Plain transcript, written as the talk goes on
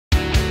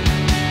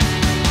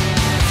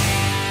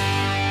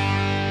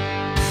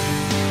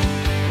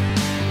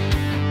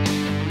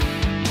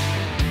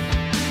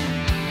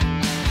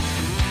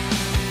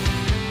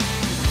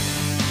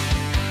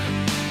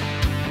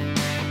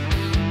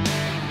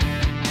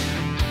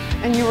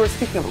And you were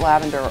speaking of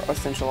lavender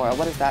essential oil.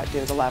 What does that do,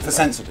 the lavender? For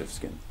sensitive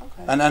skin.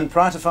 Okay. And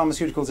prior to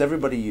pharmaceuticals,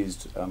 everybody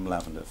used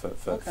lavender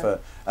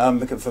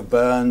for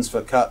burns,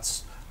 for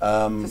cuts.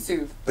 To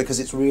soothe. Because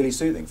it's really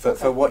soothing.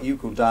 For what you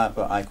call diet,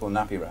 but I call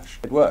nappy rash.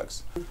 It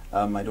works.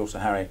 My daughter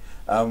Harry,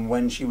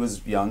 when she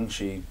was young,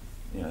 she,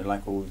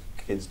 like all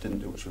kids, didn't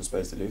do what she was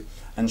supposed to do,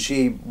 and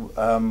she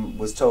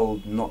was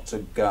told not to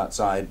go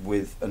outside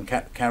with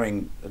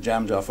carrying a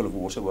jam jar full of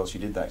water while she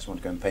did that. She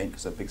wanted to go and paint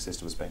because her big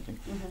sister was painting.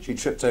 She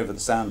tripped over the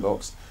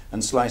sandbox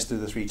and sliced through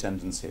the 3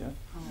 tendons here.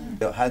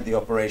 Had the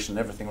operation,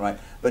 everything right,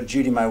 but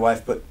Judy, my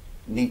wife, put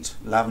neat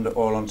lavender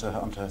oil onto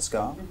her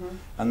scar,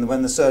 and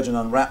when the surgeon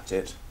unwrapped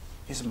it,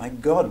 he said, "My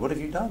God, what have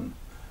you done?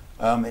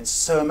 It's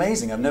so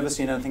amazing. I've never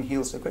seen anything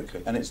heal so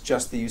quickly," and it's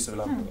just the use of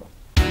lavender oil.